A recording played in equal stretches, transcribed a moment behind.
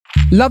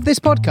Love this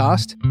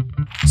podcast?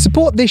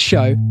 Support this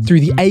show through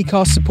the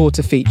Acast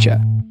supporter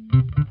feature.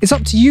 It's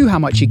up to you how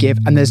much you give,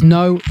 and there's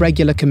no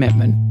regular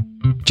commitment.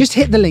 Just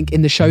hit the link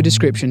in the show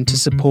description to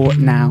support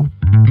now.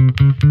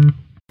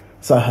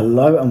 So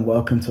hello and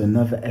welcome to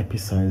another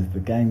episode of the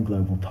Game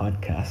Global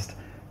podcast,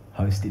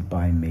 hosted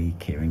by me,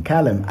 Kieran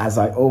Callum. As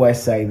I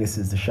always say, this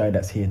is the show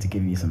that's here to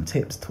give you some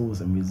tips,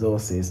 tools and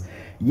resources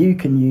you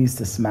can use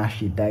to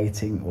smash your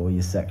dating or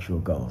your sexual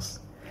goals.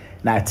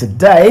 Now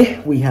today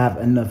we have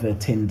another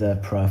Tinder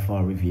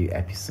profile review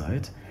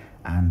episode,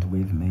 and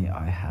with me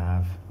I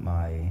have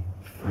my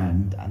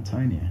friend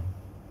Antonia.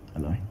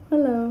 Hello.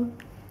 Hello.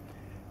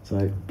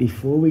 So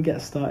before we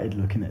get started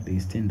looking at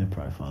these Tinder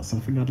profiles,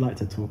 something I'd like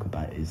to talk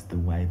about is the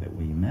way that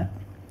we met.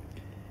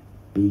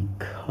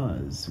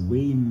 Because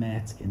we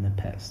met in the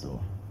pet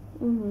store.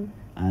 Mm-hmm.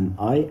 And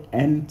I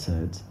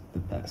entered the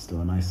pet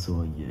store and I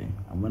saw you.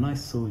 And when I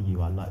saw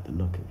you, I liked the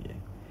look of you.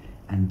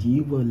 And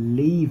you were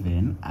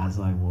leaving as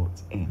I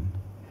walked in.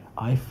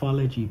 I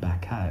followed you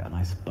back out and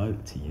I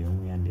spoke to you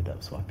and we ended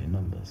up swapping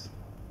numbers.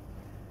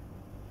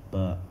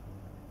 But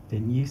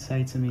didn't you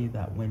say to me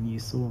that when you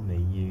saw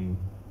me, you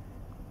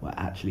were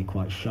actually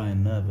quite shy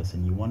and nervous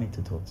and you wanted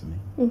to talk to me?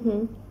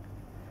 Mm-hmm.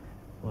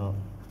 Well,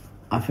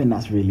 I think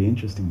that's really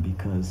interesting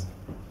because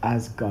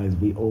as guys,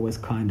 we always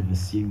kind of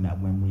assume that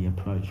when we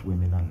approach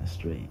women on the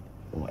street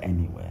or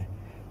anywhere,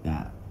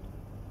 that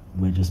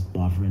we're just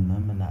bothering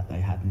them and that they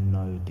had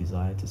no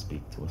desire to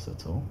speak to us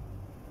at all.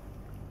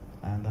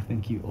 And I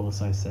think you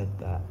also said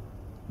that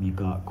you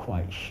got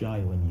quite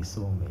shy when you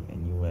saw me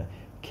and you were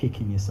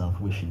kicking yourself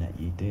wishing that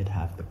you did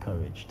have the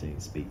courage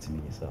to speak to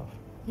me yourself.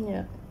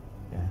 Yeah.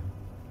 Yeah.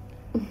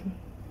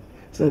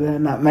 So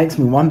then that makes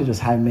me wonder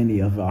just how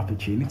many other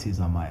opportunities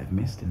I might have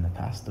missed in the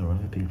past or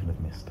other people have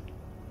missed.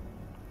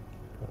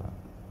 But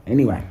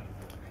anyway,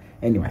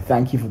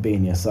 thank you for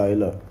being here. So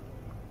look,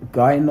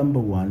 guy number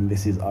one,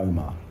 this is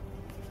Omar.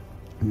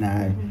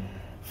 Now,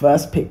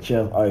 first picture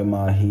of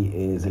Omar,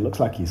 it looks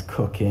like he's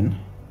cooking.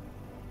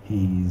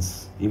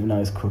 Even though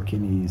he's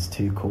cooking, he's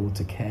too cool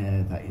to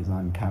care that he's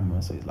on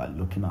camera, so he's like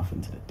looking off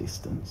into the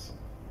distance.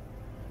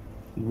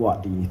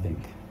 What do you think?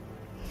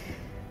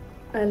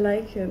 I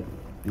like it.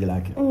 You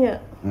like it? Yeah.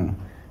 Mm.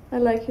 I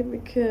like it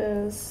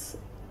because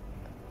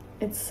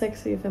it's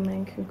sexy if a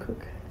man can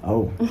cook.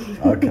 Oh,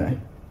 okay.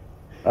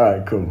 All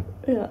right, cool.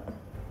 Yeah.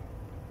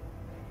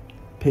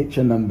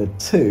 Picture number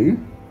two,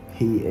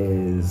 he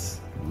is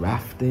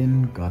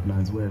rafting, God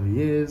knows where he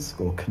is,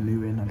 or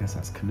canoeing, I guess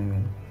that's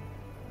canoeing.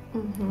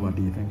 Mm-hmm. What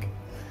do you think?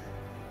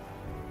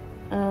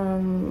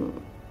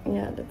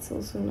 Yeah, that's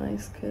also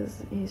nice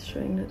because he's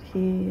showing that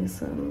he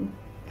is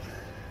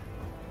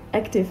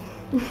active.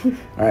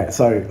 All right,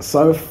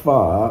 so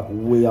far,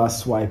 we are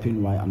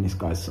swiping right on this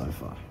guy's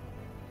sofa.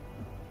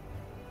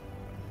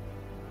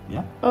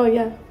 Yeah? Oh,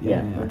 yeah. Yeah,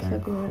 I'm okay,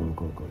 swiping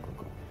cool.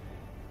 right.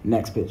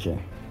 Next picture.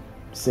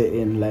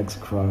 Sitting, legs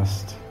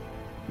crossed,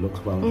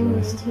 looks well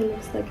dressed. He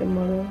looks like a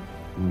model.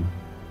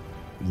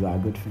 Is that a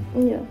good thing?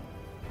 Yeah.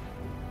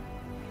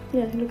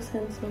 Yeah, he looks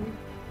handsome.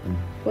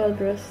 Well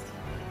dressed.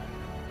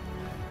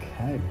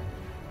 Okay,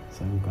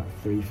 so we've got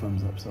 3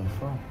 thumbs up so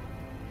far.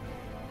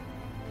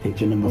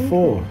 Picture number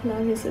 4.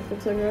 Now he's a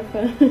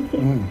photographer.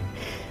 Mm.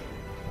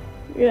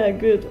 Yeah,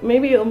 good.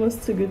 Maybe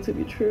almost too good to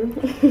be true.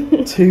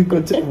 Too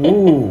good to...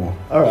 Ooh.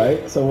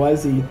 Alright, so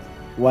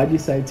why do you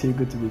say too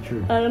good to be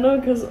true? I don't know,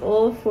 because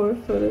all 4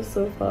 photos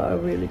so far are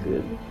really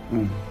good.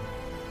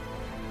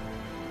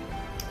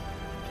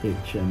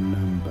 Picture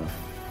number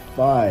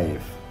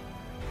 5.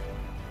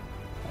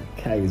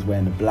 Okay, he's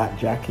wearing a black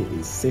jacket,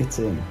 he's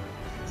sitting,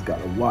 he's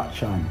got a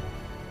watch on,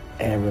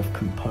 air of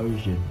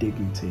composure,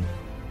 dignity.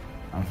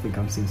 I think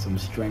I'm seeing some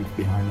strength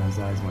behind those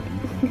eyes. What do you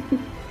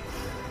think?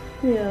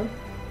 Yeah.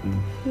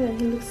 Yeah,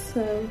 he looks,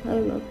 I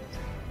don't know,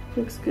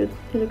 he looks good.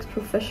 He looks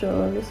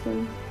professional on this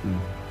one.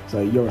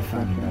 So you're a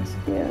fan, guys.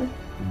 Yeah.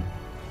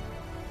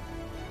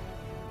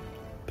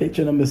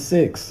 Picture number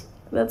 6.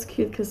 That's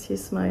cute because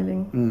he's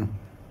smiling.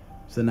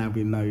 So now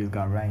we know he's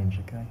got range,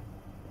 okay?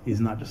 He's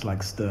not just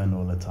like stern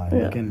all the time.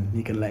 Yeah.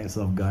 He can let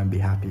himself go and be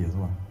happy as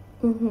well.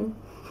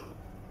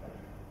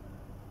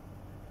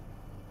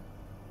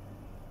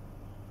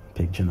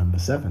 Picture number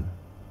 7.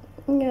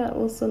 Yeah,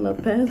 also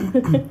not bad.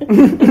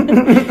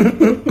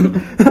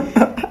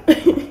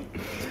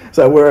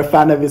 So we're a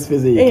fan of his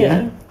physique,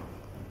 yeah?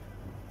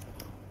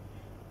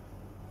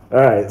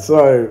 Alright,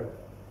 so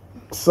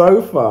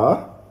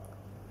far,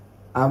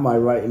 am I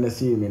right in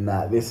assuming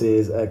that this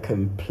is a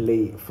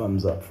complete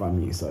thumbs up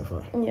from you so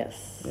far?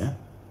 Yes. Yeah?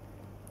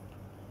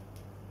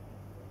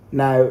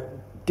 Now,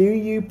 do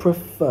you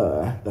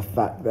prefer the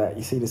fact that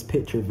you see this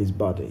picture of his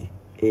body?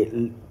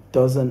 It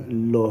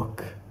doesn't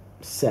look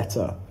set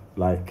up,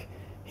 like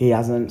he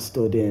hasn't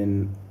stood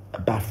in a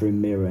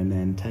bathroom mirror and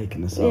then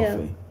taken a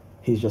selfie. Yeah.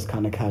 He's just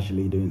kind of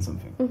casually doing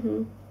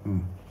something.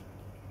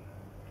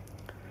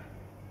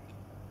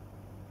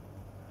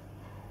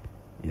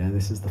 Yeah,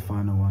 this is the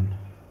final one.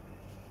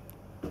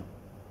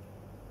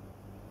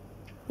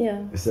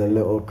 Yeah. It's a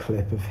little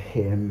clip of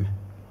him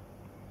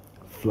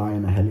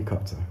flying a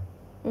helicopter.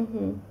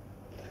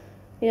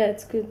 Yeah,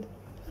 it's good.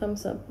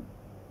 Thumbs up.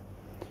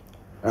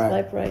 All right.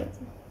 Swipe right.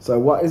 So,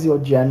 what is your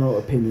general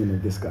opinion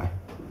of this guy?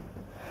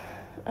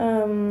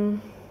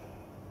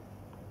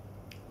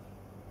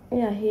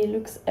 Yeah, he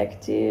looks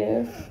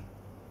active.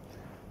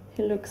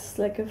 He looks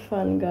like a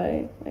fun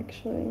guy,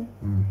 actually.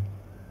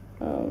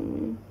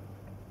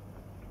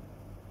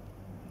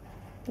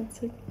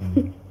 That's it.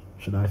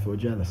 Should I feel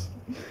jealous?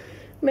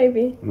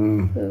 Maybe. A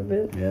little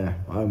bit. Yeah,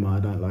 Omar, I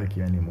don't like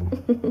you anymore.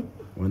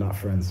 We're not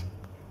friends.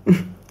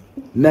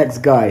 Next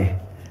guy,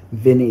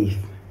 Vineeth.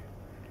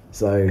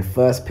 So,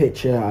 first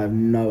picture, I have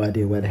no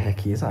idea where the heck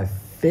he is. I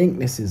think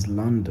this is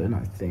London,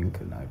 I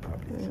think. No,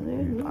 probably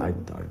isn't. I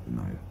don't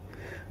know.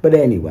 But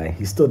anyway,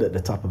 he stood at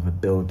the top of a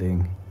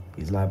building.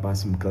 He's like by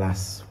some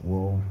glass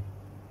wall.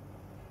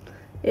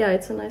 Yeah,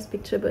 it's a nice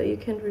picture, but you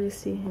can't really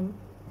see him.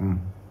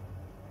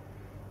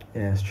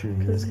 Yeah, it's true.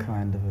 He is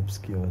kind of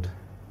obscured.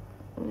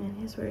 And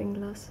he's wearing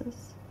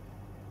glasses.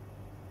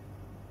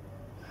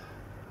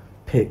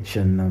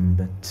 Picture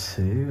number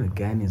 2.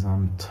 Again, he's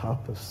on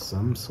top of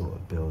some sort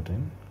of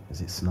building. Is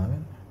it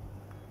snowing?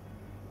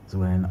 He's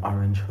wearing an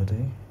orange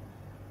hoodie,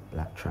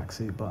 black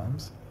tracksuit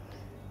bottoms.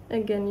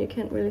 Again, you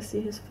can't really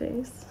see his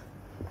face.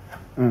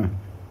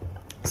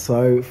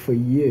 So for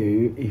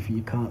you, if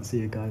you can't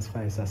see a guy's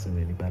face, that's a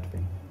really bad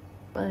thing.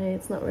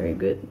 It's not very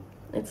good.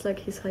 It's like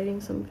he's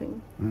hiding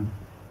something.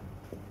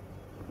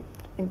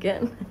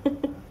 Again.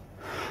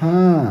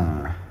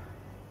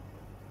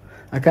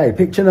 Okay,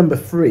 picture number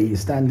 3,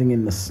 he's standing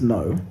in the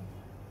snow.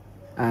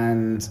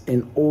 And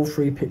in all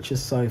 3 pictures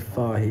so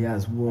far, he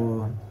has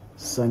worn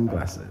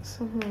sunglasses.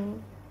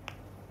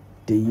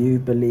 Do you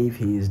believe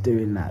he is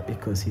doing that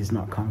because he's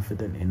not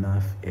confident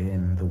enough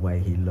in the way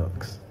he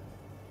looks?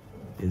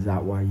 Is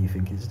that why you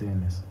think he's doing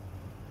this?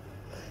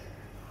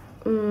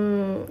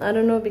 I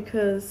don't know,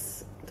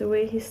 because the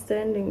way he's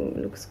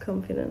standing looks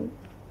confident.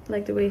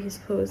 Like the way he's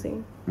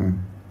posing.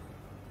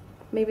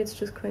 Maybe it's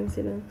just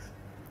coincidence.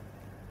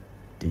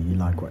 Do you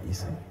like what you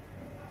see?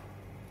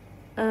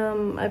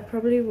 I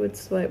probably would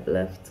swipe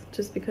left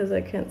just because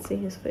I can't see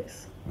his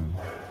face.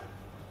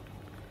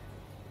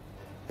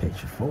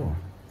 Picture 4,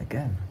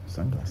 again,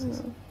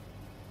 sunglasses.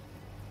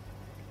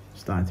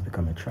 Starting to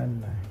become a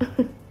trend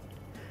now.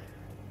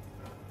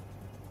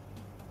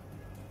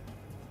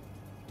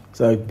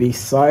 So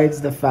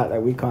besides the fact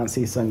that we can't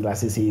see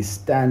sunglasses, he's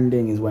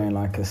standing, he's wearing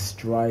like a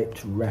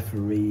striped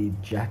referee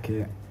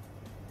jacket.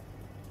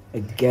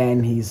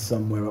 Again, he's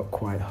somewhere up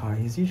quite high.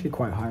 He's usually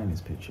quite high in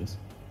his pictures.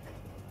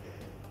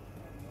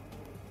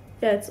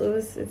 Yeah,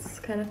 it's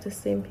kind of the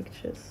same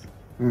pictures.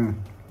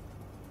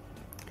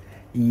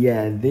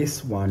 Yeah,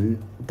 this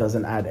one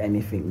doesn't add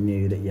anything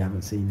new that you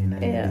haven't seen in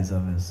any of these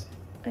others.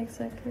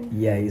 Exactly.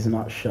 Yeah, he's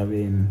not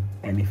showing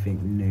anything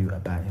new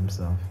about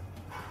himself.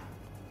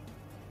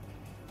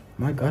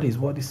 My God, he's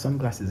worn his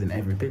sunglasses in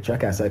every picture.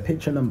 Okay, so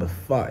picture number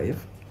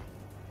 5,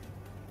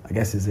 I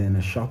guess, is in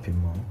a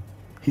shopping mall.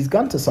 He's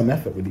gone to some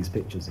effort with these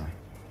pictures,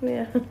 though.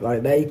 Yeah.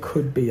 Like, they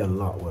could be a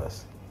lot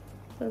worse.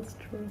 That's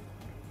true.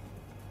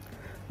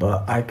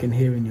 But I can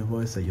hear in your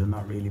voice that you're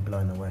not really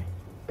blown away.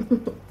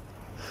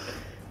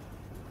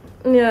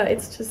 Yeah,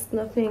 it's just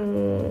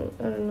nothing,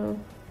 I don't know.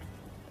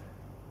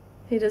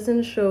 He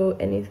doesn't show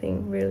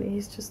anything, really.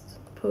 He's just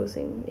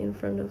posing in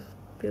front of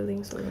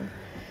buildings or...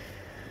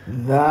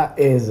 That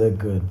is a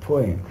good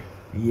point.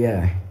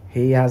 Yeah,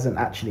 he hasn't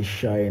actually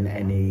shown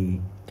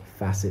any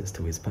facets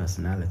to his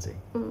personality.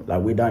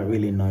 Like, we don't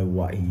really know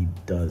what he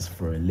does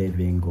for a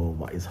living or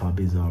what his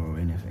hobbies are or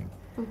anything.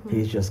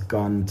 He's just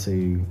gone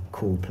to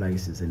cool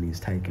places and he's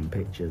taken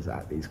pictures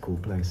at these cool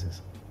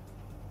places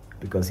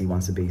because he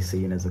wants to be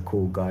seen as a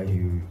cool guy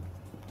who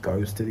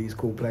goes to these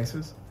cool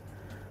places.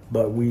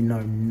 But we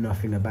know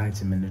nothing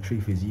about him, and the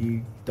truth is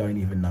you don't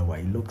even know what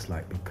he looks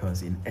like,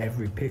 because in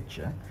every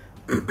picture,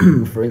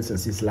 for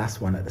instance, this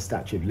last one at the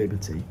Statue of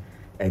Liberty,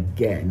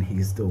 again,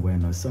 he's still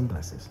wearing those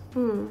sunglasses.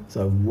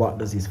 So what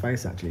does his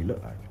face actually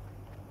look like?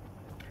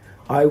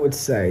 I would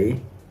say,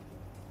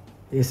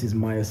 this is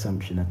my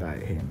assumption about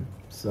him.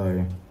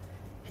 So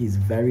he's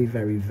very,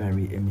 very,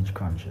 very image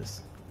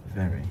conscious.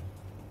 Very.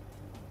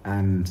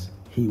 And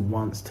he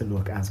wants to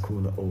look as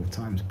cool at all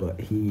times, but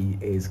he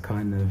is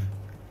kind of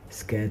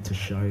scared to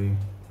show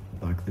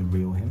like the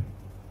real him.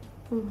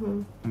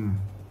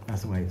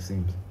 That's the way it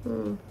seems.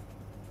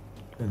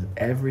 Because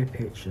every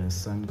picture,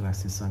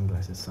 sunglasses,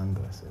 sunglasses,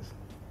 sunglasses.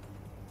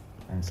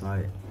 And it's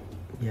like,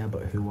 yeah,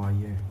 but who are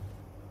you?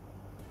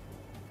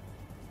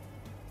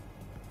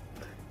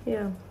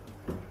 Yeah.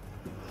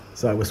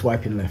 So we're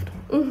swiping left.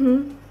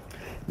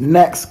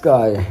 Next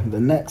guy. The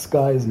next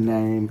guy's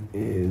name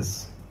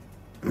is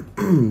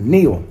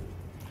Neil.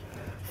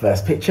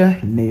 First picture,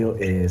 Neil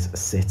is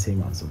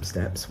sitting on some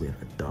steps with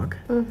a dog.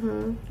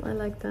 I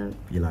like that.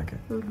 You like it?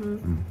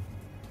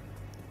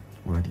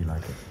 Why do you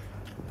like it?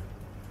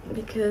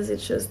 Because it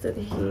shows that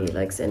he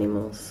likes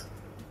animals.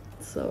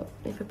 So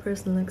if a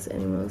person likes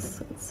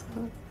animals, it's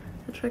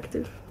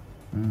attractive.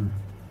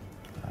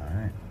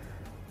 Alright.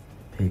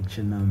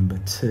 Picture number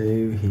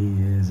 2,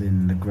 he is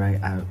in the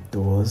great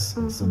outdoors,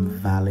 some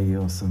valley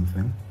or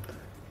something.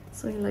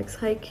 So he likes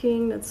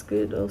hiking, that's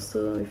good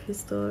also with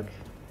his dog.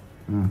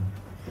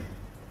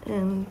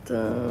 And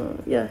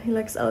yeah, he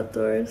likes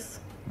outdoors.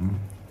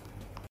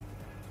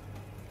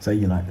 So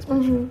you like this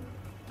picture?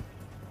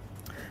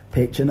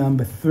 Picture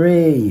number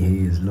 3, he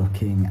is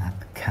looking at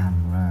the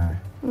camera.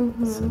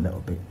 It's a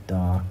little bit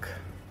dark.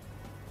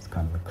 It's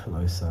kind of a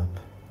close-up.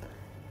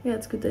 Yeah,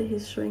 it's good that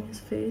he's showing his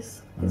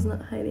face. He's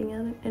not hiding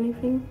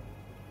anything.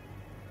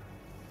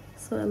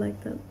 So I like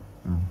that.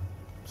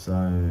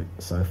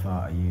 So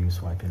far, are you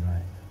swiping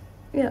right?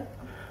 Yeah.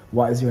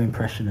 What is your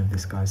impression of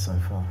this guy so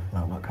far?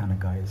 Like, what kind of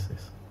guy is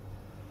this?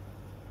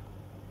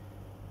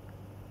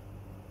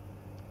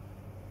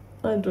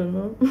 I don't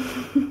know.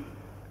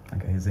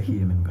 Okay, he's a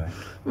human guy.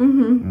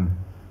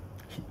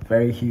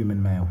 Very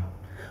human male.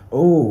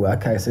 Oh,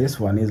 okay, so this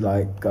one is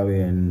like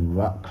going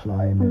rock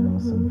climbing or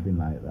something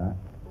like that.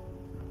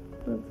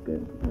 That's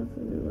good. That's a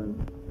good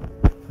one.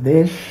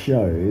 This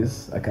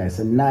shows, okay,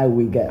 so now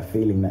we get a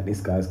feeling that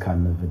this guy's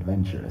kind of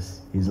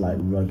adventurous. He's like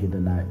rugged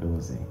and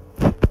outdoorsy.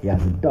 He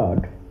has a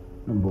dog,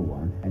 number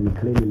 1, and he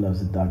clearly loves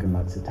the dog and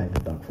likes to take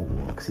the dog for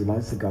walks. He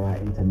likes to go out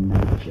into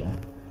nature,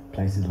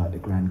 places like the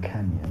Grand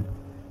Canyon,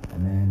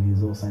 and then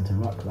he's also into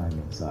rock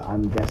climbing. So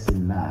I'm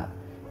guessing that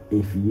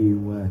if you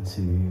were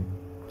to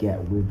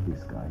get with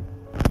this guy,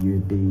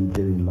 you'd be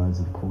doing loads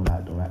of cool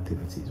outdoor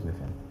activities with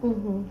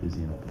him,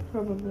 presumably.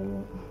 Probably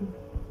not.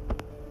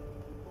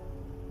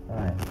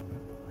 Alright,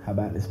 how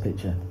about this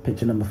picture?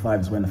 Picture number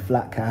 5 is wearing a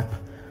flat cap,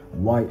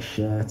 white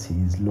shirt,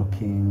 he's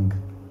looking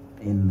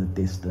in the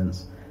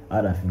distance. I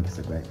don't think it's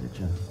a great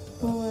picture.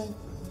 Oh,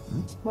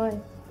 why?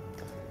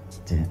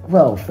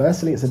 Well,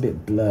 firstly, it's a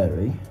bit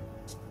blurry.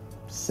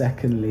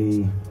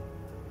 Secondly,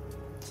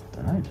 I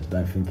don't know, I just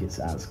don't think it's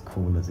as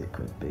cool as it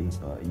could be,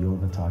 but you're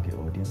the target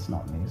audience,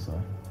 not me,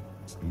 so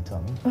you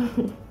tell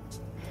me.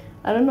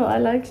 I don't know, I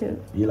like it.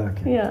 You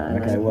like it? Yeah.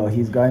 Okay, well,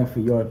 he's going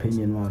for your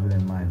opinion rather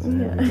than mine, so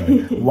there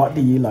we go. What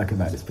do you like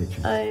about this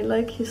picture? I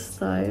like his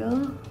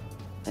style,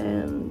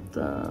 and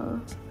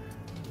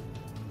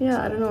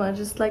yeah, I don't know, I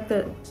just like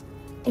that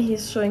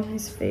he's showing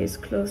his face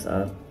close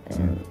up,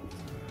 and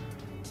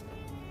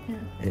yeah.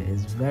 It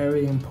is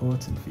very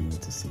important for you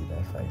to see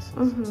their faces.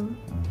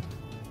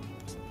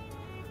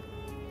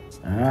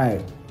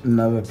 Alright,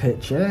 another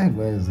picture.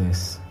 Where is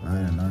this? I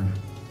don't know.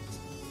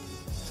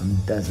 Some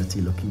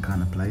deserty looking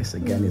kind of place.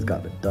 Again, he's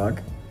got the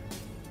dog.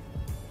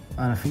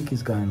 And I think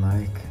he's going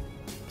like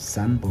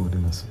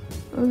sandboarding or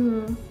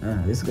something.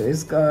 Yeah,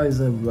 this guy is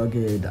a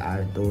rugged,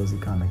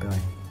 outdoorsy kind of guy.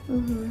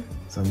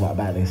 So what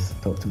about this?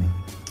 Talk to me.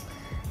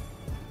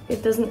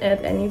 It doesn't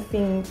add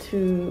anything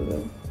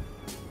to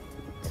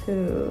I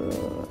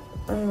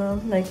don't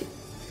know, like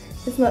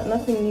it's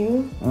nothing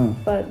new,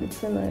 but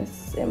it's a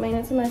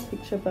nice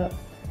picture, but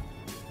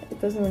it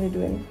doesn't really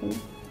do anything.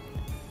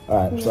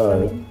 Alright,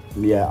 so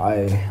yeah,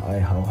 I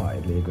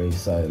wholeheartedly agree.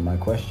 So my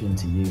question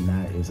to you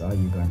now is, are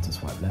you going to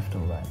swipe left or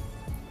right?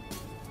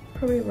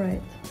 Probably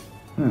right.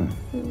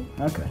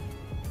 Okay.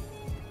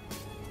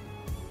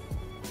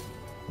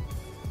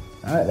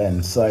 Alright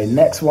then, so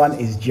next one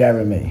is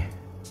Jeremy.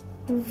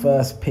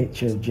 First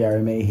picture of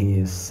Jeremy, he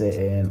is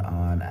sitting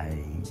on a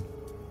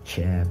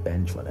chair,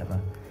 bench, whatever,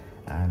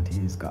 and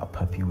he's got a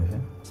puppy with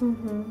him.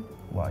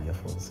 What are your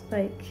thoughts?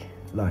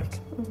 Like?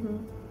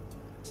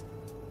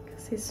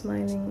 Because he's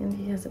smiling and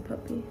he has a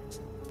puppy.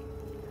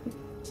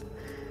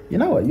 You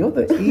know what? You're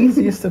the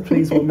easiest to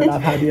please woman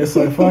I've had here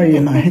so far,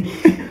 you know.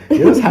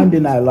 You're just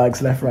handing out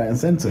likes left, right, and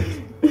centre.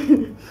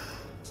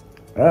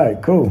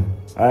 Alright, cool.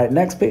 Alright,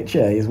 next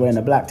picture. He's wearing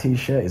a black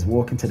t-shirt. He's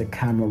walking to the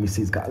camera. We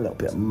see he's got a little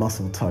bit of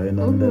muscle tone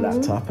under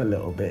that top a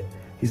little bit.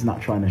 He's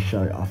not trying to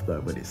show it off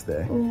though, but it's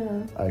there.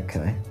 Yeah.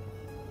 Okay.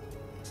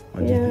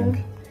 What do you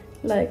think?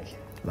 Like.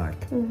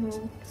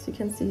 Because you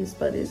can see his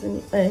body,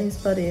 and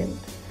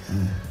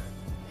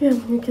yeah,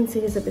 you can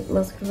see he's a bit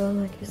muscular,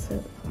 like you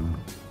said.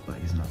 But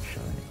he's not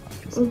showing it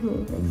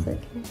off.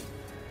 Exactly.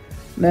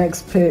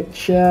 Next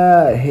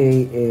picture.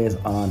 He is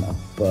on a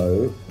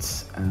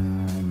boat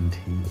and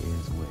he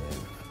is with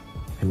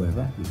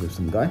whoever. He's with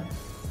some guy,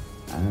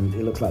 and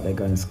it looks like they're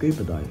going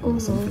scuba diving or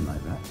something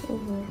like that.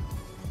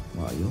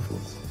 What are your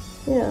thoughts?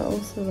 Yeah,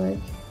 also like,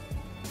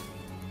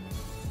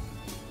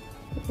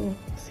 yeah,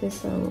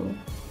 he's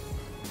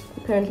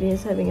apparently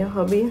he's having a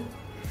hobby.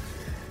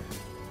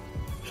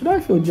 Should I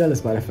feel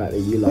jealous by the fact that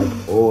you like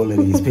all of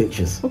these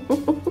pictures?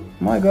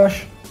 My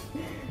gosh.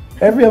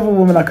 Every other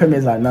woman I come in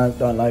is like, no,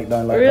 don't like.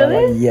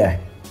 Really? Yeah.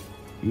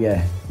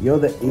 You're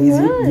the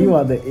you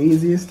are the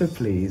easiest to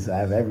please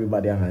out of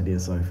everybody I've had here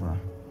so far.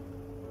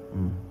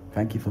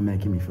 Thank you for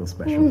making me feel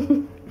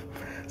special.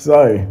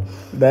 So,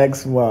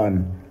 next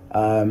one.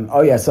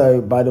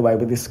 So by the way,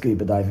 with this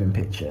scuba diving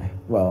picture,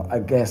 well, I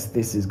guess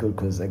this is good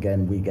because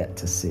again, we get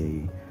to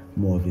see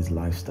more of his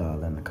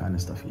lifestyle and the kind of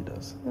stuff he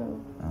does.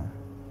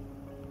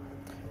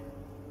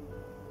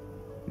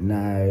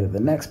 Now,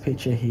 the next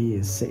picture, he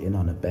is sitting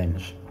on a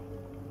bench.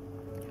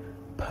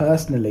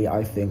 Personally,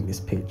 I think this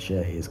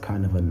picture is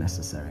kind of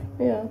unnecessary.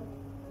 Yeah.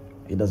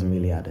 It doesn't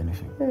really add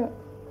anything. Yeah.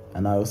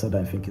 And I also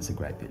don't think it's a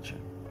great picture.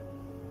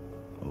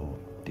 Or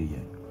do you?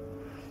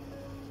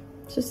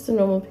 Just a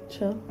normal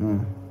picture.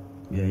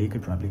 Yeah, you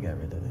could probably get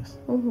rid of this.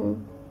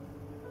 Mm-hmm.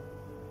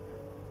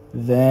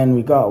 Then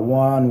we got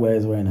one where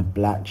he's wearing a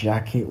black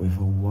jacket with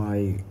a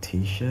white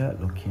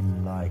t-shirt,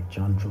 looking like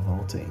John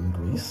Travolta in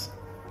Grease.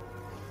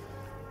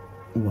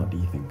 What do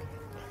you think?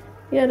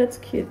 Yeah, that's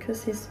cute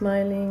because he's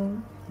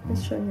smiling.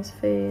 He's showing his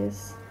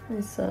face.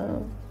 He's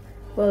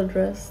well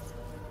dressed.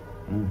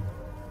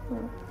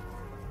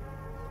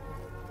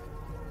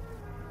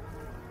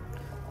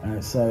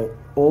 Alright, so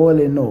all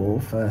in all,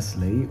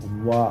 firstly,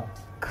 what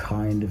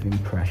kind of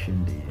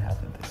impression do you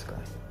have of this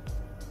guy?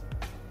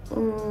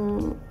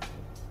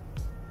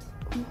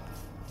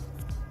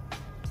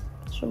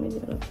 Show me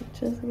the other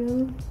pictures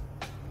again.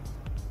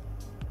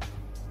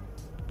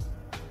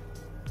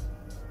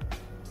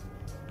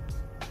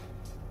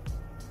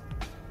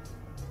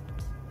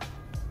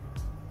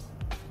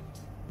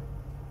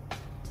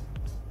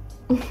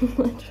 I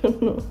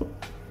don't know.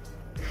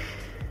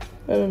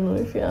 I don't know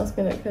if you ask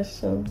me that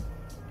question.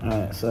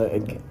 Alright, so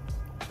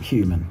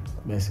human,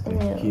 basically.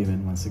 Yeah.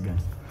 Human once again.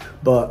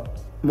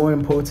 But more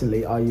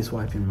importantly, are you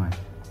swiping right?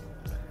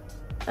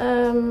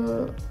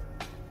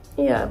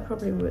 Yeah, I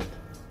probably would.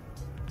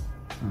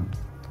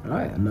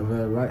 Alright,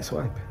 another right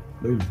swipe.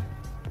 Boom.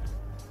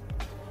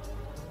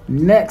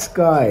 Next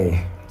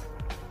guy.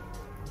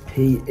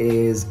 He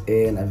is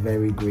in a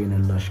very green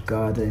and lush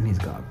garden. He's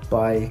got a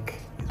bike.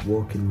 He's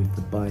walking with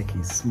the bike.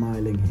 He's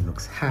smiling. He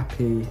looks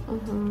happy.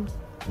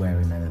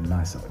 Wearing a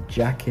nice little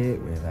jacket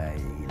with a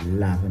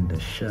lavender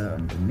shirt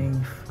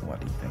underneath. What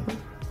do you think?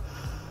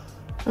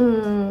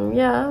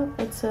 Yeah,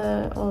 it's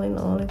all in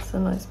all, it's a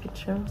nice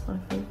picture, I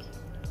think.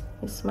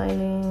 He's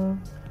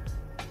smiling.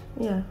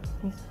 Yeah,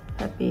 he's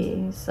happy.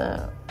 He's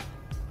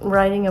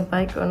riding a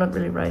bike, or not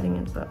really riding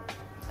it, but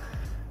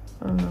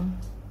I don't know,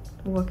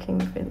 walking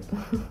with it.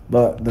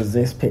 But does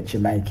this picture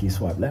make you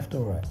swipe left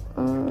or right?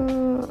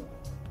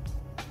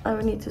 I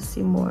would need to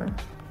see more.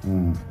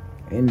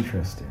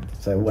 Interesting.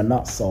 So we're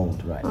not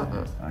sold right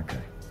now. Okay.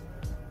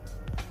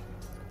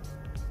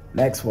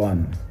 Next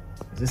one.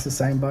 Is this the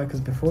same bike as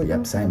before?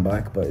 Yep, same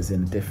bike, but it's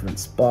in a different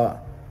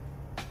spot.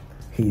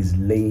 He's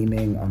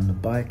leaning on the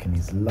bike and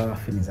he's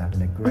laughing. He's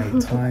having a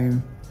great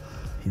time.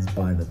 He's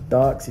by the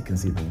docks. You can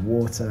see the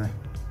water.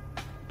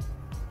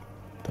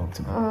 Talk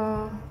to me.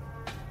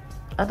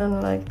 I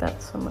don't like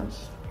that so much.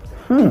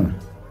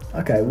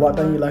 Okay, what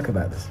don't you like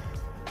about this?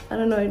 I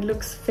don't know, it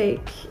looks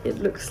fake. It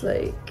looks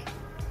like...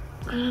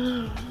 I don't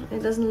know.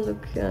 It doesn't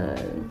look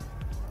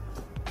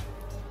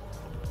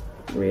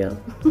real.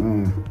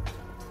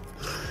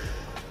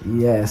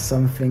 Yeah,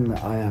 something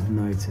that I have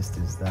noticed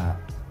is that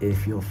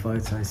if your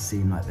photos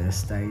seem like they're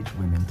staged,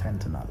 women tend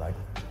to not like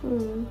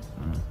them.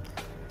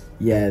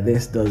 Yeah,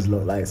 this does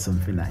look like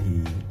something that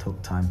he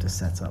took time to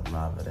set up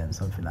rather than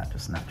something that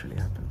just naturally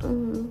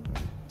happened.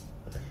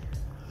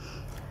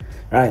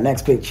 Right,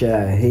 next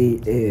picture. He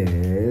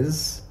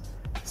is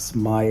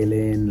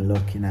smiling,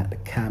 looking at the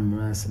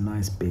camera. It's a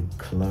nice big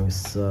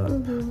close-up.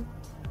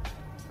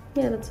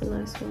 Yeah, that's a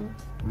nice one.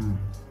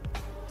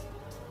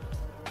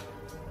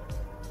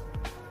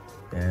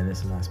 Yeah,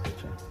 that's a nice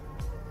picture.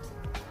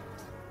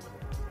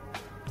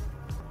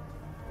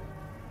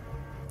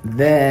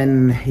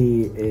 Then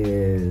he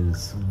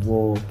is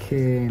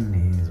walking.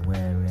 He's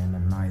wearing a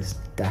nice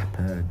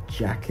dapper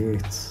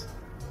jacket.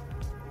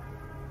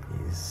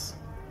 He's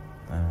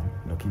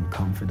looking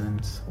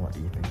confident. What do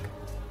you think?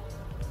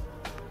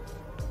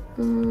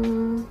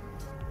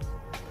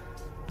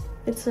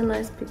 It's a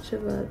nice picture,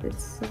 but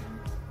it's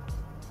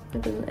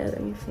it doesn't add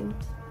anything.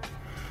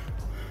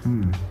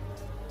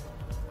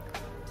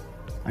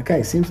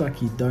 Okay, seems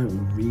like you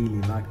don't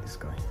really like this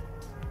guy.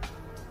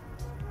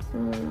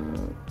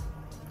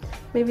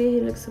 Maybe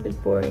he looks a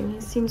bit boring.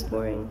 He seems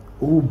boring.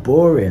 Ooh,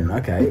 boring.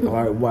 Okay. All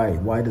right, why?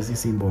 Why does he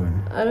seem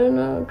boring? I don't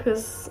know,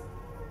 because...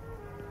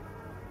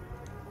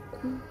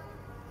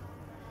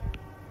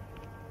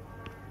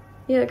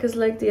 Yeah, because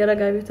like the other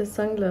guy with the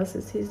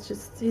sunglasses,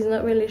 he's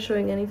not really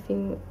showing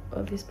anything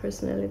of his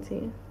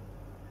personality.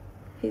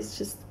 He's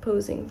just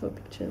posing for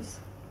pictures.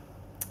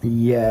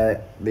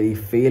 Yeah, the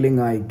feeling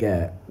I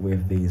get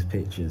with these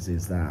pictures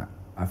is that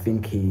I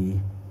think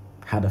he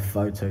had a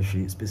photo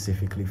shoot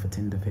specifically for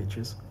Tinder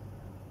pictures.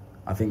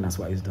 I think that's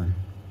what he's done.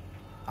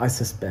 I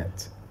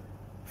suspect.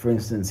 For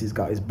instance, he's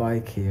got his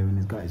bike here and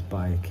he's got his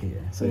bike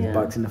here. So his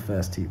bike's in the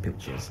first two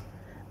pictures.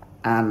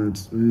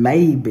 And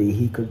maybe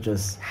he could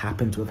just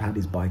happen to have had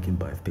his bike in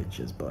both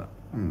pictures, but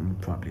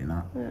probably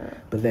not. Yeah.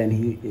 But then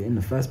he, in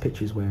the first picture,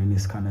 he's wearing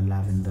this kind of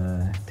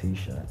lavender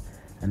t-shirt.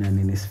 And then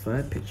in this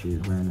third picture,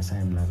 he's wearing the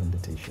same lavender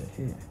t-shirt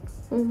here.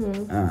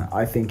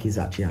 I think he's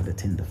actually had a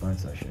Tinder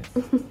photo shoot.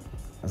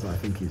 That's what I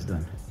think he's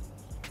done.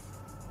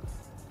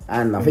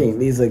 And I think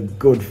these are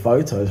good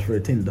photos for a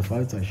Tinder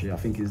photo shoot. I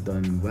think he's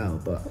done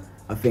well, but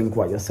I think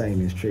what you're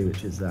saying is true,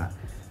 which is that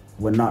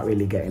we're not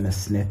really getting a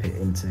snippet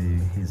into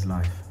his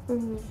life.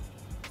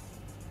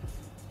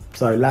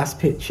 So last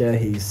picture,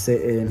 he's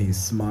sitting,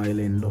 he's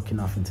smiling,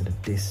 looking off into the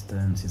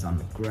distance, he's on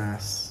the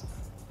grass.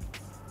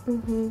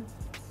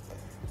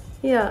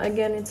 Yeah,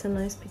 again, it's a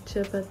nice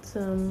picture, but...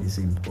 He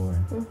seems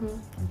boring.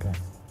 Okay.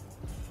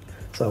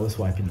 So we're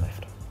swiping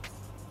left.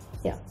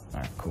 Yeah.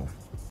 Alright, cool.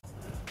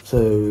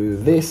 So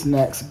this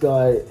next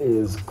guy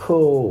is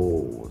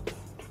called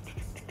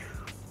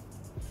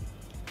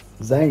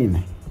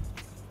Zane.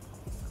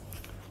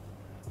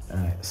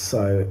 Alright,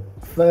 so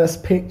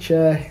first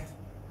picture,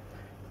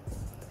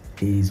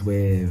 he's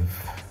with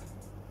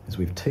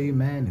two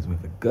men, he's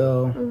with a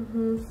girl.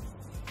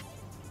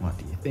 What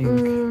do you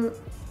think?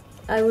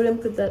 I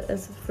wouldn't put that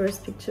as a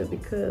first picture,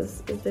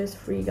 because if there's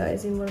 3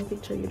 guys in one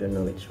picture, you don't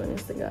know which one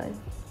is the guy.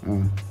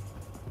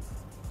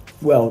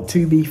 Well,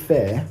 to be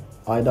fair,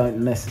 I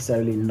don't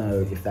necessarily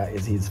know if that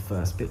is his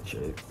first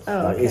picture.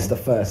 Okay. It's the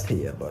first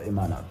here, but it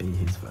might not be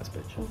his first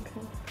picture.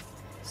 Okay.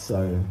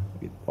 So,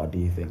 what do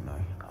you think,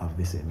 though, of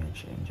this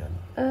image in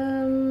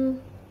general?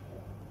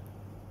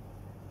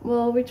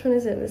 Well, which one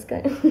is it, this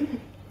guy?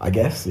 I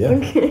guess, yeah.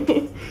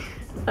 Okay.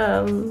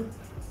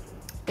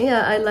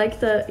 Yeah, I like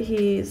that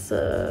he's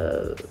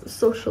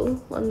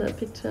social on that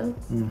picture.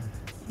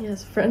 He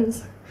has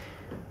friends.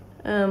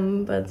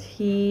 But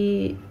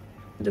he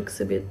looks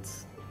a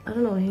bit, I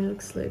don't know, he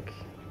looks like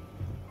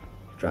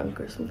drunk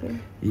or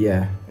something.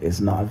 Yeah,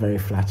 it's not a very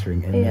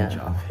flattering image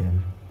of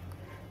him.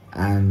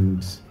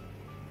 And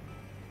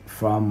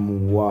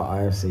from what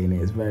I've seen,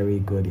 it's very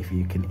good if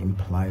you can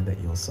imply that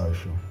you're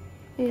social.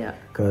 Yeah.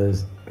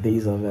 Because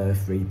these other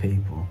 3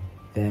 people,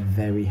 they're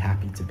very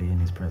happy to be in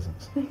his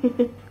presence,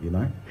 you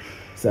know?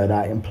 So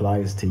that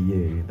implies to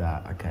you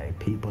that, okay,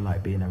 people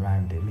like being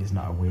around him. He's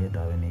not a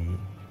weirdo, and he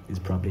is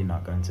probably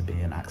not going to be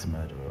an axe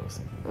murderer or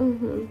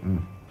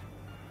something.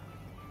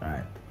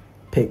 Right.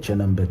 Picture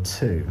number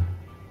 2.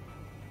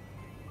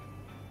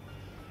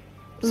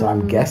 So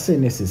I'm guessing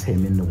this is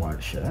him in the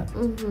white shirt.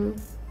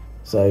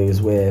 So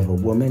he's with a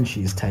woman.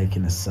 She's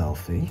taking a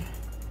selfie.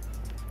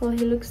 Well,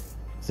 he looks...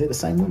 Is it the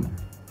same woman?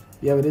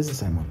 Yeah, it is the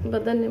same woman.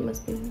 But then it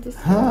must be this.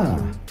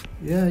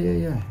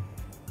 Yeah.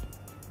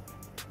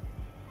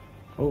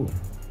 Oh.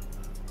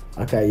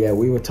 Okay, yeah,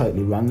 we were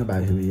totally wrong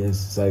about who he is.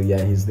 So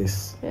yeah, he's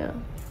this. Yeah.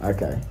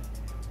 Okay.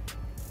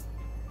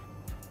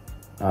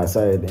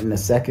 So in the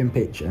second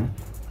picture,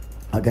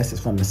 I guess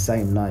it's from the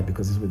same night,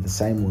 because it's with the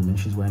same woman.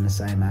 She's wearing the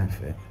same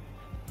outfit.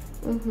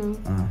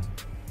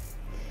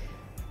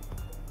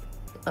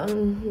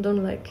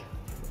 Don't like.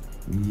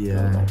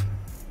 Yeah. Don't like.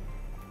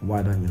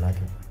 Why don't you like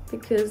it?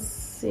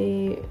 Because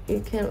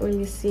you can't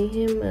really see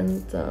him,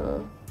 and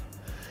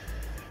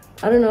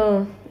I don't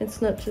know.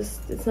 It's not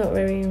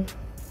very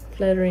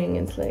flattering.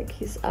 It's like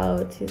he's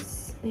out.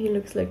 He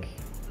looks like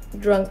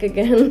drunk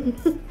again.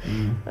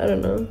 I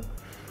don't know.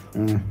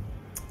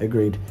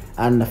 Agreed.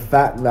 And the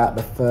fact that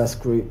the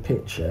first group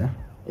picture,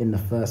 in the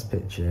first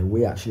picture,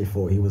 we actually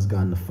thought he was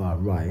going the far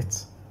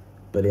right,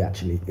 but he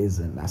actually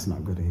isn't. That's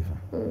not good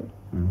either.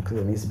 Because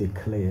it needs to be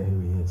clear who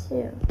he is.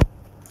 Yeah.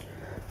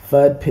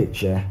 Third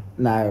picture.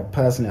 Now,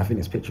 personally, I think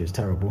this picture is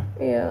terrible.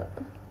 Yeah.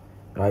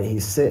 Right,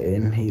 he's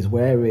sitting, he's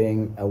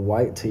wearing a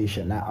white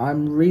t-shirt. Now,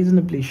 I'm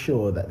reasonably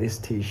sure that this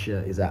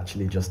t-shirt is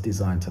actually just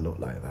designed to look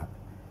like that.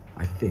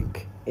 I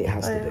think. It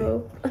has to be.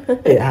 Hope.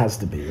 It has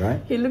to be,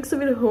 right? He looks a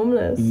bit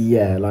homeless.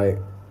 Yeah, like,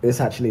 this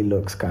actually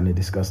looks kind of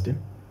disgusting.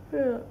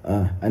 Yeah.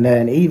 And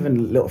then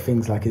even little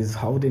things like he's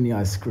holding the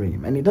ice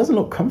cream, and it doesn't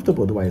look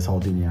comfortable the way he's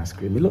holding the ice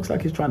cream. It looks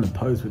like he's trying to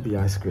pose with the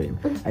ice cream,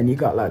 and you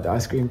got like the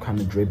ice cream kind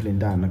of dribbling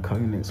down the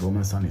cone. It's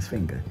almost on his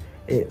finger.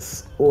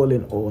 It's all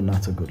in all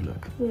not a good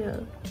look. Yeah,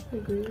 I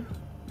agree.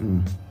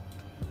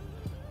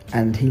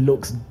 And he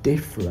looks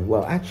different.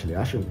 Well, actually,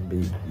 you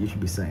should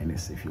be saying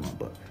this if you want,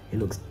 but he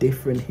looks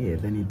different here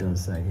than he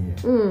does say here.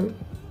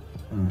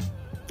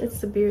 It's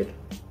the beard,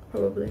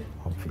 probably.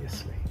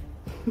 Obviously.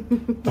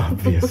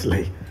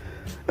 Obviously.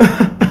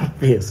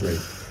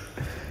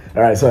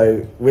 All right,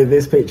 so with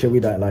this picture, we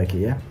don't like it,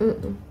 yeah?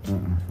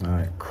 All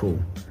right, cool.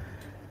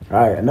 All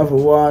right, another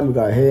one, we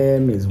got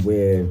him, he's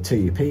with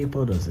 2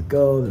 people. There's a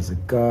girl, there's a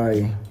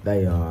guy.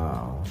 They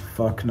are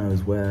fuck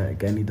knows where.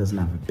 Again, he doesn't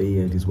have a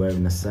beard. He's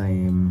wearing the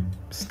same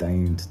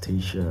stained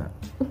t-shirt.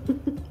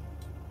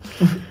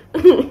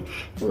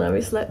 Now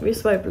we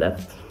swipe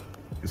left.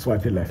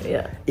 Swipe it left.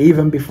 Yeah.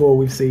 Even before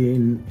we've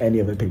seen any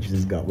of the pictures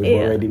he's got, we've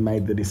Yeah. already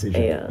made the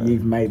decision. Yeah.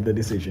 You've made the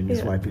decision. You're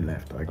Yeah. swiping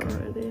left. Okay.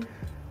 Already.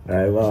 All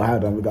right. Well,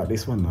 hold on. We got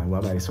this one though. What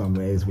about this one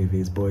where he's with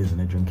his boys and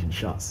they're drinking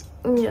shots?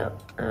 Yeah.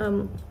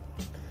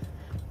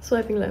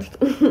 Swiping left.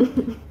 All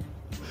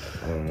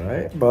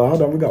right. But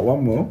hold on. We got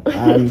one more.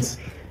 And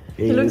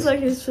He looks like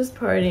he's just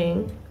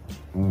partying.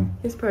 Mm.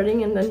 He's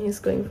partying and then he's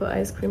going for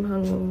ice cream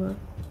hangover.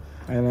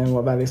 And then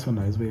what about this one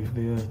though? He's with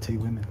the 2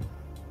 women.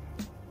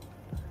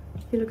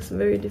 He looks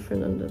very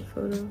different on that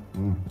photo.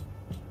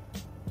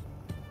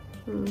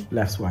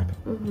 Left swipe.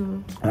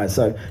 Mm-hmm. All right.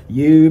 So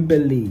you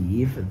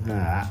believe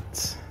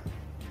that?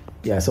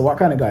 Yeah. So what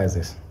kind of guy is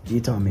this? You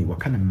tell me. What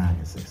kind of man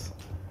is this?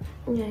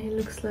 Yeah, he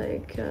looks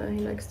like he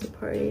likes to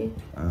party.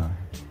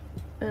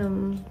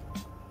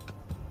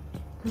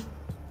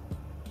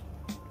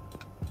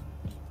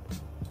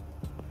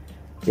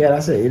 Yeah,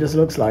 that's it. He just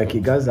looks like he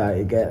goes out,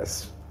 he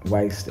gets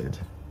wasted.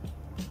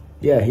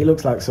 Yeah, he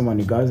looks like someone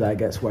who goes out,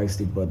 gets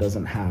wasted, but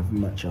doesn't have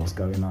much else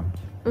going on.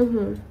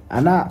 Mm-hmm.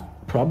 And that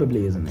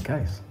probably isn't the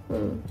case,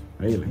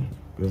 really,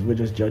 because we're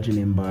just judging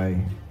him by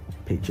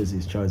pictures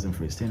he's chosen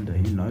for his Tinder.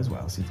 He knows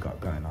what else he's got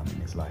going on in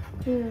his life,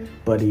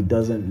 but he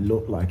doesn't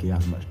look like he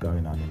has much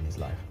going on in his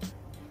life.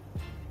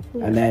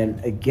 And then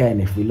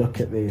again, if we look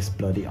at this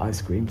bloody ice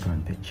cream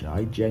cone picture,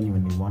 I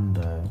genuinely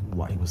wonder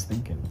what he was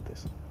thinking with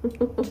this.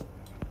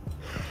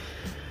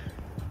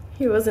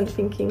 He wasn't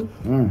thinking.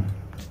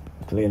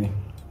 Clearly.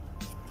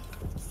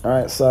 All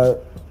right,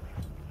 so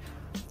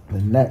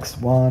the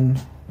next one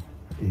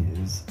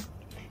is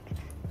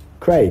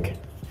Craig.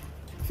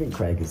 I think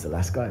Craig is the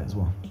last guy as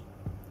well.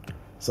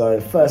 So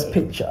first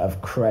picture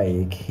of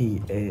Craig,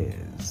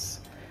 he's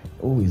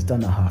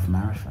done a half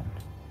marathon.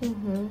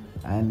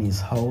 And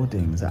he's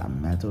holding, is that a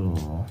medal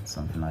or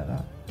something like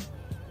that?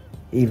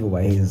 Either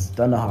way, he's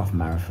done a half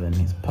marathon,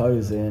 he's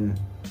posing,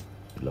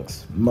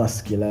 looks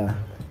muscular.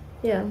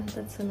 Yeah,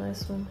 that's a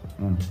nice one.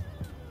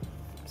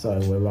 So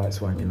we're right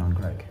swiping on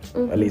Craig,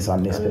 at least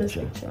on this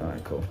picture. All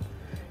right, cool.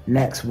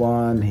 Next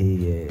one,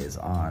 he is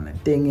on a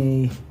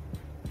dinghy.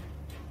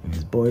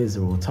 His boys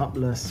are all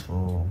topless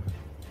for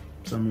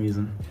some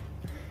reason.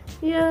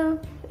 Yeah,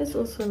 it's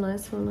also a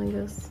nice one, I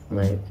guess.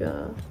 Like,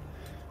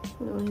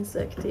 he's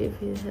active,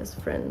 he has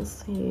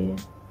friends, he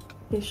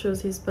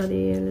shows his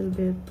body a little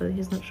bit, but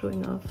he's not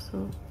showing off,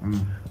 so.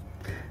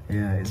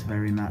 Yeah, it's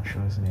very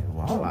natural, isn't it?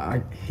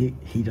 Wow,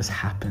 he just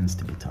happens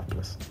to be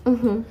topless.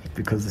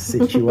 Because the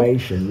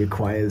situation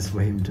requires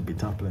for him to be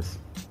topless.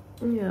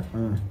 Yeah.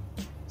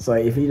 So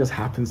if he just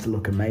happens to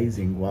look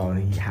amazing while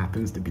he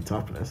happens to be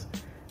topless,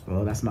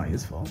 well, that's not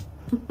his fault.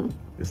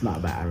 It's not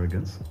about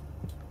arrogance.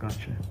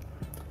 Gotcha.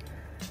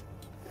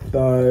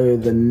 So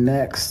the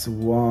next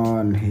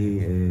one, he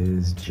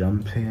is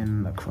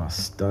jumping across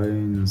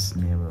stones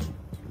near a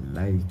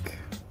lake.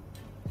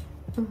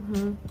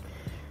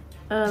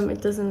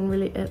 It doesn't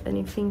really add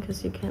anything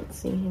because you can't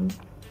see him.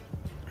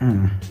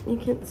 You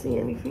can't see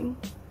anything.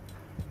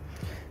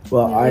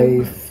 Well,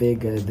 I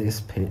figure this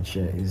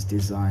picture is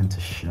designed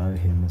to show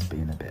him as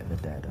being a bit of a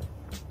dad.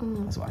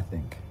 That's what I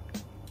think.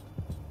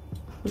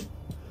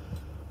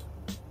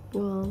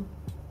 Well.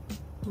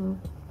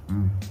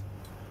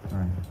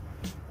 Right.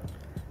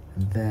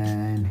 And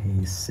then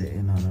he's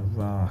sitting on a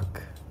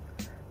rock,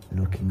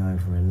 looking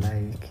over a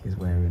lake. He's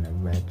wearing a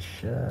red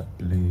shirt,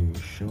 blue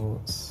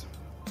shorts.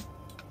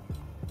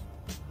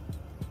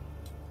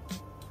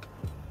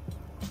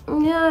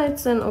 Yeah,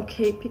 it's an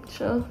okay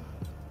picture,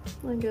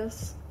 I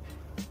guess.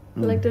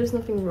 Like, there's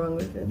nothing wrong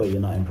with it. But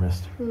you're not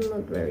impressed? I'm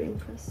not very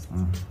impressed.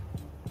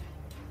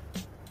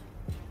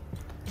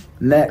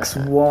 Next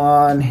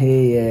one,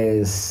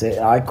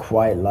 I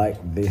quite like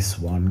this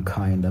one,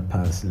 kind of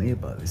personally,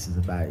 but this is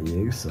about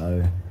you.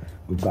 So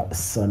we've got the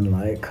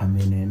sunlight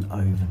coming in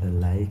over the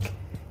lake.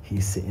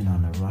 He's sitting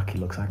on a rock. He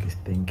looks like he's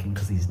thinking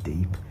because he's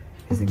deep.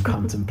 He's in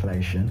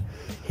contemplation.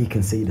 He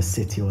can see the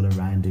city all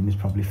around him. He's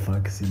probably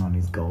focusing on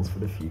his goals for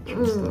the future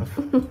and stuff.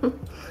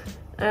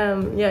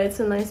 Yeah, it's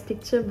a nice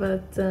picture,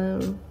 but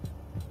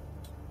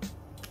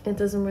it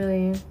doesn't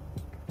really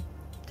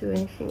do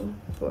anything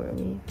for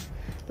me.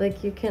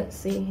 Like, you can't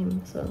see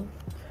him, so.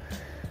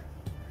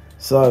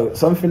 So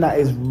something that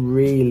is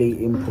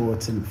really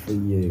important for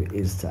you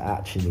is to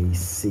actually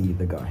see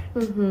the guy.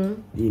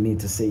 You need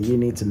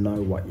to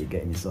know what you're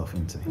getting yourself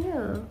into.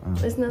 Yeah,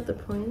 isn't that the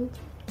point?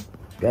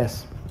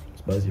 Yes, I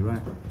suppose you're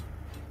right.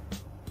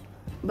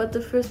 But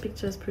the first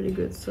picture is pretty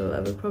good, so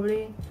I'll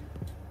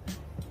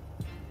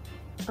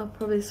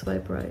probably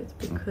swipe right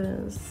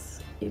because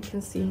you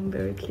can see him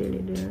very clearly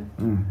there.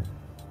 And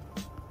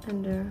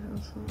there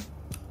also.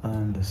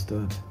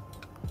 Understood.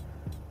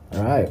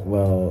 Alright,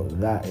 well,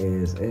 that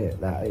is it.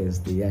 That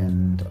is the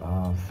end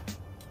of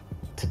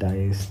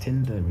today's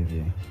Tinder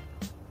review.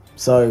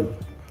 So,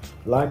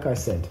 like I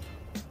said,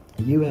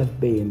 you have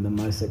been the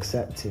most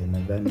accepting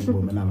of any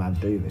woman I've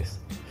had do this.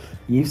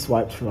 You've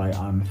swiped right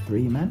on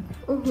 3 men.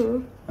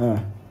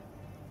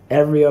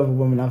 Every other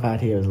woman I've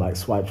had here is like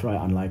swiped right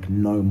on like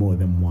no more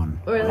than 1.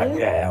 Really? Like,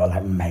 yeah, or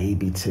like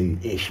maybe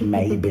 2-ish,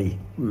 maybe.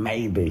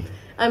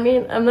 I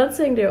mean, I'm not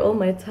saying they're all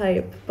my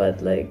type,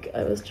 but like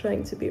I was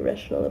trying to be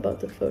rational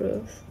about the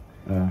photos.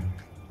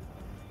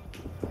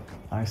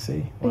 I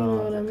see. Well, you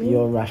know what I mean?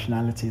 Your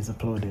rationality is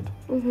applauded.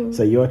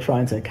 So you're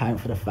trying to account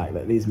for the fact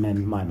that these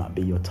men might not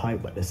be your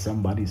type, but they're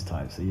somebody's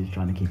type. So you're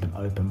trying to keep an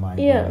open mind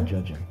and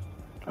judging.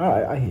 All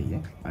right, I hear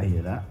you. I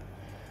hear that.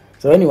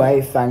 So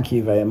anyway, thank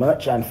you very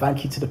much, and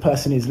thank you to the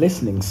person who's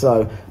listening.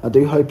 So I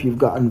do hope you've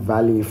gotten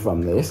value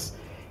from this.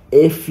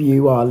 If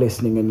you are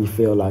listening and you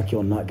feel like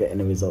you're not getting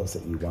the results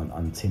that you want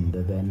on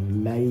Tinder,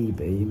 then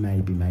maybe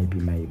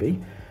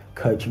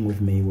coaching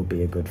with me will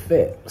be a good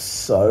fit.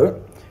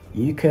 So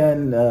you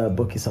can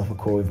book yourself a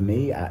call with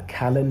me at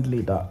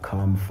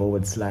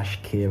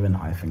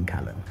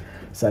calendly.com/Kieran-Callan.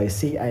 So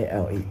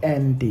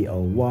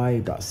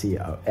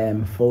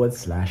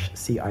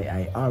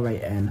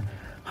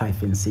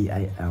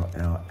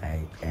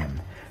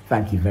CALENDLY.COM/CIARAN-CALLAM.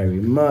 Thank you very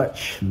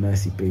much.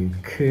 Merci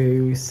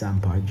beaucoup.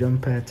 Sampai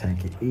jumper.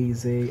 Take it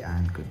easy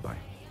and goodbye.